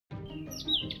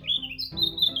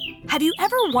Have you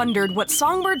ever wondered what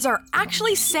songbirds are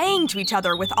actually saying to each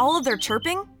other with all of their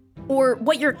chirping? Or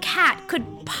what your cat could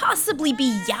possibly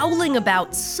be yowling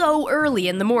about so early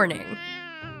in the morning?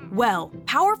 Well,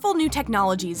 powerful new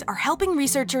technologies are helping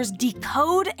researchers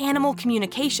decode animal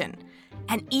communication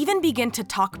and even begin to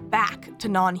talk back to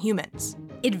non-humans.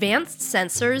 Advanced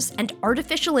sensors and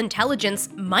artificial intelligence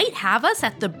might have us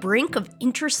at the brink of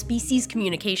interspecies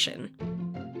communication.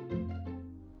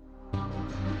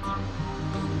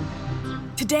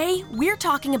 Today, we're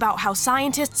talking about how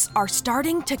scientists are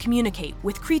starting to communicate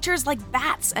with creatures like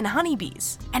bats and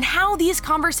honeybees, and how these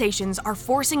conversations are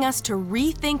forcing us to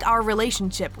rethink our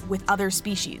relationship with other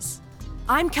species.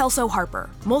 I'm Kelso Harper,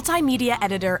 multimedia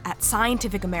editor at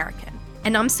Scientific American.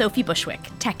 And I'm Sophie Bushwick,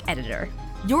 tech editor.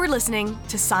 You're listening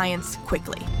to Science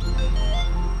Quickly.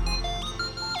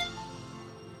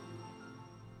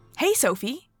 Hey,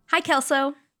 Sophie. Hi,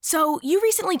 Kelso. So, you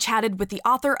recently chatted with the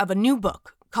author of a new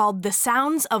book called The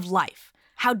Sounds of Life: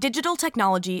 How Digital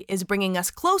Technology is Bringing Us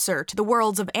Closer to the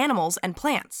Worlds of Animals and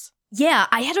Plants. Yeah,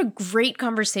 I had a great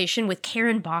conversation with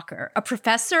Karen Bacher, a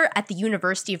professor at the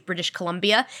University of British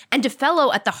Columbia and a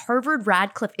fellow at the Harvard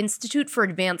Radcliffe Institute for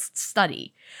Advanced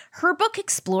Study. Her book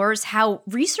explores how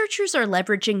researchers are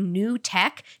leveraging new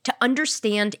tech to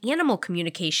understand animal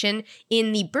communication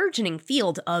in the burgeoning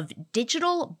field of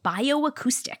digital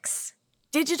bioacoustics.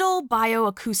 Digital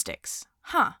bioacoustics.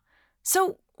 Huh.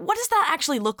 So, what does that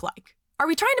actually look like? Are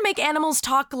we trying to make animals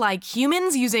talk like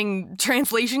humans using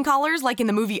translation collars like in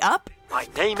the movie Up? My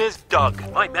name is Doug.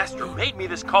 My master made me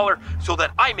this collar so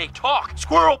that I may talk.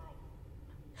 Squirrel!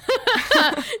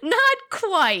 Not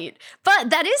quite,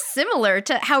 but that is similar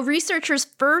to how researchers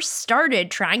first started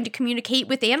trying to communicate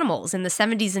with animals in the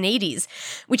 70s and 80s,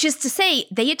 which is to say,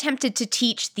 they attempted to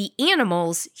teach the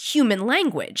animals human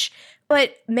language.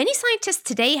 But many scientists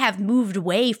today have moved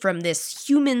away from this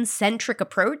human-centric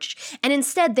approach, and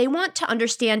instead they want to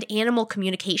understand animal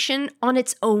communication on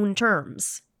its own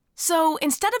terms. So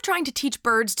instead of trying to teach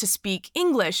birds to speak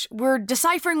English, we're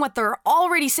deciphering what they're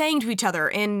already saying to each other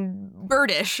in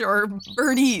birdish or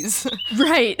birdese.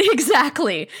 Right,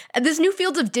 exactly. This new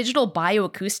field of digital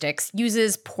bioacoustics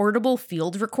uses portable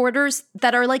field recorders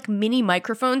that are like mini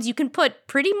microphones you can put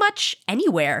pretty much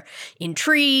anywhere. In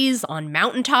trees, on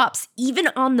mountaintops, even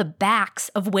on the backs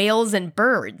of whales and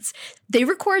birds. They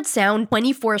record sound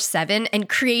 24/7 and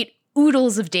create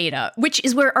oodles of data, which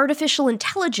is where artificial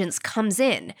intelligence comes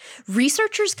in.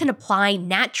 Researchers can apply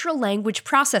natural language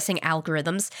processing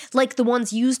algorithms, like the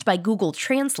ones used by Google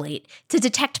Translate, to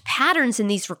detect patterns in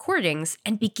these recordings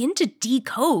and begin to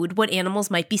decode what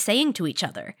animals might be saying to each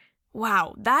other.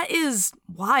 Wow, that is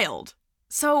wild.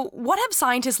 So, what have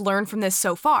scientists learned from this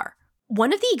so far?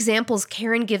 One of the examples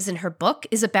Karen gives in her book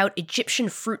is about Egyptian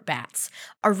fruit bats.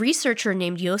 A researcher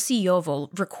named Yossi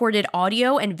Yovel recorded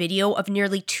audio and video of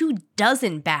nearly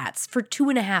 24 bats for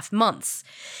 2.5 months.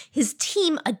 His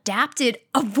team adapted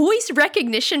a voice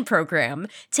recognition program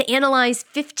to analyze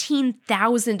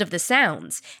 15,000 of the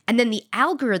sounds, and then the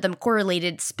algorithm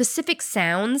correlated specific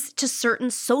sounds to certain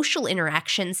social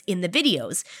interactions in the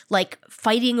videos, like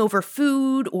fighting over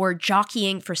food or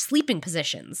jockeying for sleeping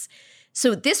positions.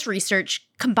 So this research,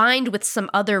 combined with some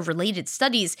other related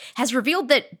studies, has revealed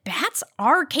that bats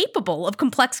are capable of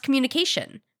complex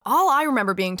communication. All I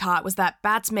remember being taught was that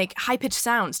bats make high-pitched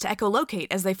sounds to echolocate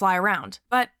as they fly around.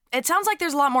 But it sounds like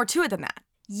there's a lot more to it than that.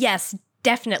 Yes,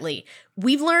 definitely.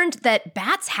 We've learned that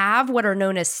bats have what are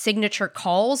known as signature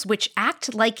calls, which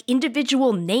act like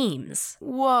individual names.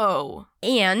 Whoa.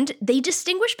 And they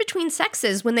distinguish between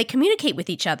sexes when they communicate with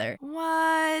each other.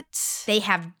 What? They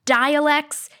have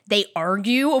dialects, they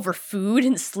argue over food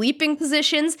and sleeping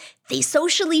positions, they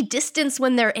socially distance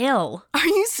when they're ill. Are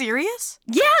you serious?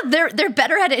 Yeah, they're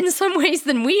better at it in some ways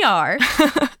than we are.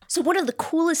 So one of the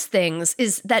coolest things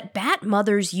is that bat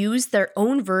mothers use their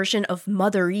own version of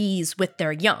motherese with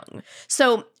their young.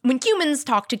 So when humans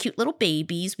talk to cute little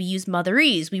babies, we use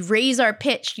motherese. We raise our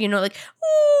pitch, like,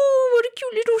 "Ooh, what a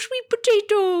cute little sweet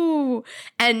potato."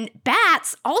 And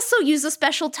bats also use a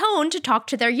special tone to talk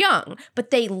to their young,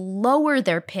 but they lower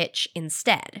their pitch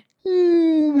instead.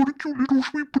 "Ooh, what a cute little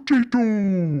sweet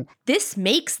potato." This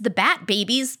makes the bat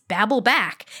babies babble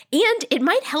back, and it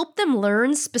might help them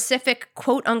learn specific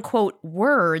quote-unquote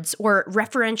words or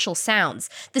referential sounds,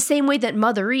 the same way that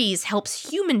motherese helps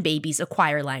human babies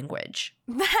acquire language.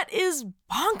 That is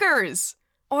bonkers.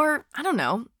 Or, I don't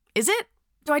know, is it?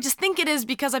 Do I just think it is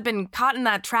because I've been caught in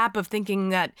that trap of thinking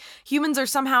that humans are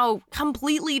somehow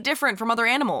completely different from other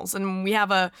animals and we have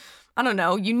a,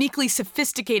 uniquely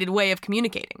sophisticated way of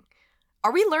communicating?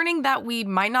 Are we learning that we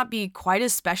might not be quite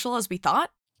as special as we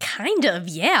thought? Kind of,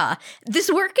 yeah.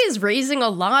 This work is raising a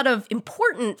lot of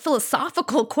important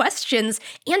philosophical questions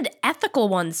and ethical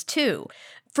ones, too.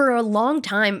 For a long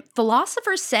time,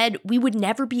 philosophers said we would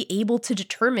never be able to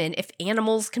determine if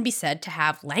animals can be said to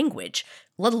have language,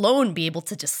 let alone be able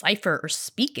to decipher or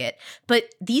speak it. But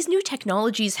these new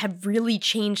technologies have really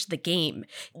changed the game.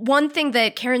 One thing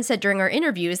that Karen said during our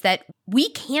interview is that we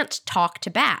can't talk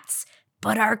to bats,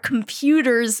 but our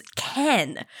computers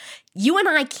can. You and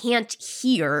I can't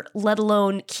hear, let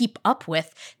alone keep up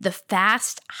with, the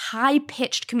fast,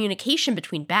 high-pitched communication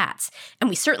between bats, and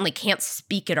we certainly can't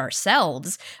speak it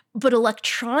ourselves, but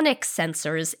electronic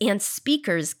sensors and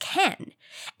speakers can.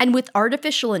 And with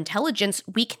artificial intelligence,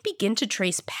 we can begin to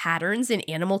trace patterns in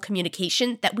animal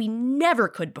communication that we never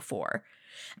could before.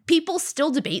 People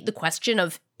still debate the question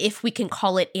of if we can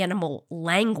call it animal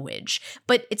language,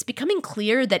 but it's becoming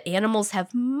clear that animals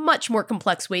have much more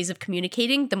complex ways of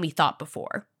communicating than we thought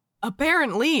before.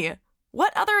 Apparently.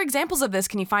 What other examples of this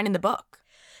can you find in the book?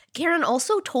 Karen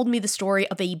also told me the story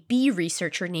of a bee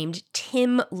researcher named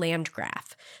Tim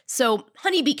Landgraf. So,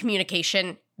 honeybee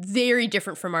communication, very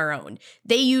different from our own.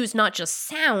 They use not just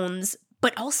sounds,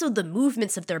 but also the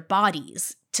movements of their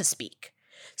bodies to speak.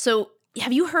 So,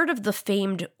 have you heard of the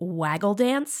famed waggle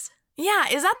dance? Yeah,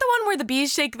 is that the one where the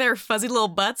bees shake their fuzzy little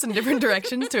butts in different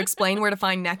directions to explain where to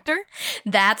find nectar?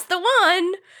 That's the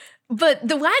one! But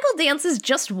the waggle dance is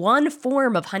just one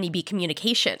form of honeybee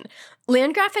communication.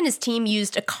 Landgraf and his team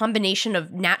used a combination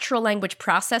of natural language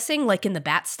processing, like in the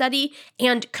bat study,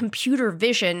 and computer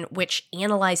vision, which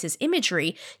analyzes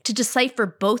imagery, to decipher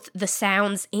both the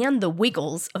sounds and the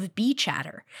wiggles of bee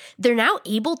chatter. They're now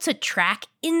able to track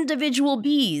individual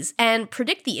bees and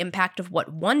predict the impact of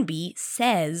what one bee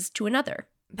says to another.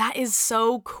 That is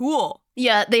so cool.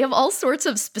 Yeah, they have all sorts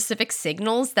of specific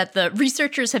signals that the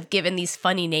researchers have given these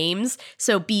funny names.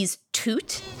 So bees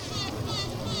toot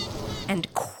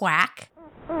and quack.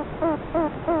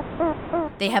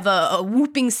 They have a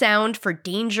whooping sound for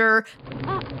danger,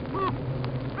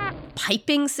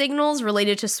 piping signals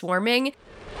related to swarming,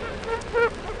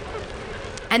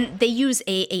 and they use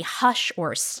a hush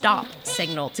or stop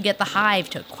signal to get the hive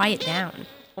to quiet down.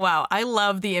 Wow, I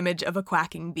love the image of a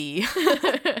quacking bee.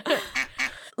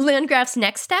 Landgraf's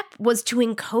next step was to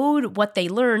encode what they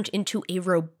learned into a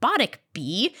robotic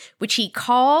bee, which he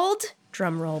called,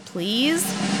 drumroll please,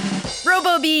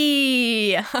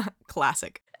 RoboBee!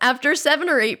 Classic. After 7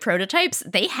 or 8 prototypes,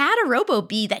 they had a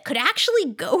RoboBee that could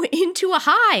actually go into a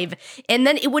hive, and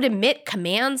then it would emit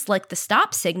commands like the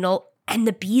stop signal, and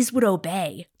the bees would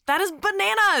obey. That is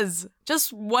bananas!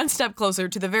 Just one step closer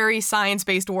to the very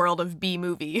science-based world of Bee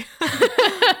Movie.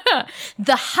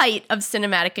 The height of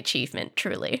cinematic achievement,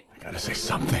 truly. I gotta say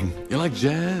something. You like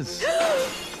jazz?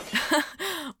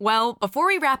 Well, before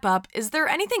we wrap up, is there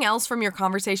anything else from your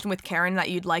conversation with Karen that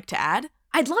you'd like to add?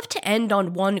 I'd love to end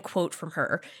on one quote from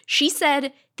her. She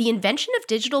said, "The invention of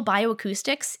digital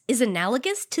bioacoustics is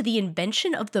analogous to the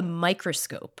invention of the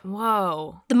microscope."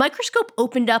 Whoa. The microscope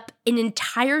opened up an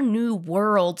entire new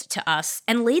world to us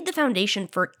and laid the foundation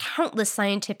for countless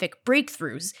scientific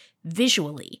breakthroughs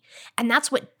visually. And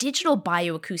that's what digital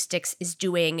bioacoustics is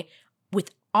doing with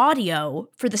audio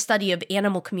for the study of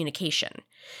animal communication.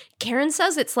 Karen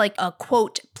says it's like a,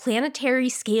 quote, planetary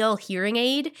scale hearing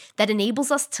aid that enables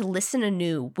us to listen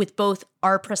anew with both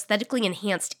our prosthetically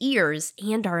enhanced ears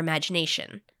and our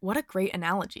imagination. What a great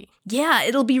analogy. Yeah,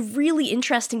 it'll be really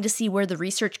interesting to see where the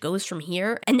research goes from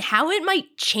here and how it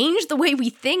might change the way we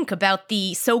think about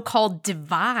the so-called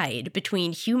divide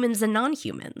between humans and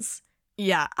non-humans.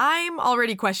 Yeah, I'm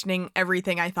already questioning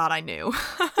everything I thought I knew.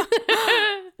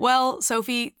 Well,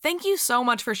 Sophie, thank you so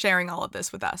much for sharing all of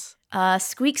this with us.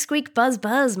 Squeak, squeak, buzz,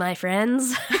 buzz, my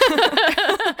friends.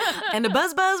 And a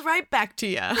buzz, buzz right back to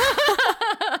you.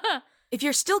 If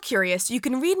you're still curious, you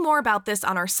can read more about this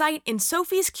on our site in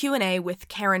Sophie's Q&A with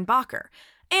Karen Bacher,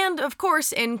 and of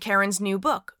course in Karen's new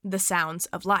book, The Sounds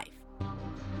of Life.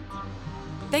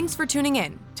 Thanks for tuning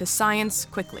in to Science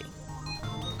Quickly.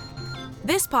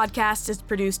 This podcast is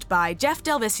produced by Jeff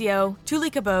Delvicio, Tuli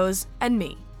Cabose, and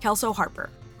me, Kelso Harper.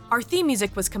 Our theme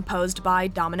music was composed by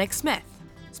Dominic Smith.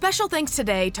 Special thanks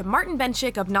today to Martin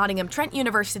Benchik of Nottingham Trent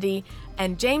University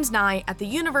and James Nye at the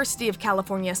University of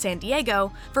California, San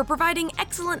Diego for providing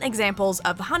excellent examples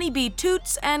of honeybee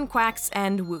toots and quacks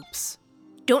and whoops.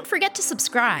 Don't forget to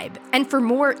subscribe, and for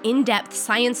more in-depth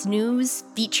science news,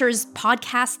 features,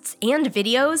 podcasts, and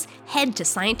videos, head to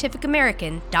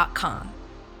scientificamerican.com.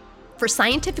 For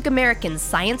Scientific American's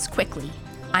Science Quickly,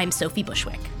 I'm Sophie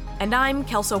Bushwick. And I'm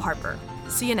Kelso Harper.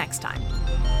 See you next time.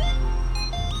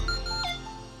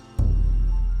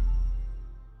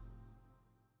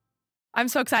 I'm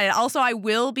so excited. Also, I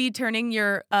will be turning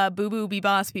your Boo Boo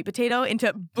Bebop Sweet Potato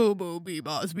into Boo Boo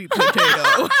Bebop Sweet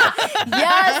Potato.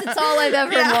 Yes, it's all I've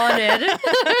ever wanted.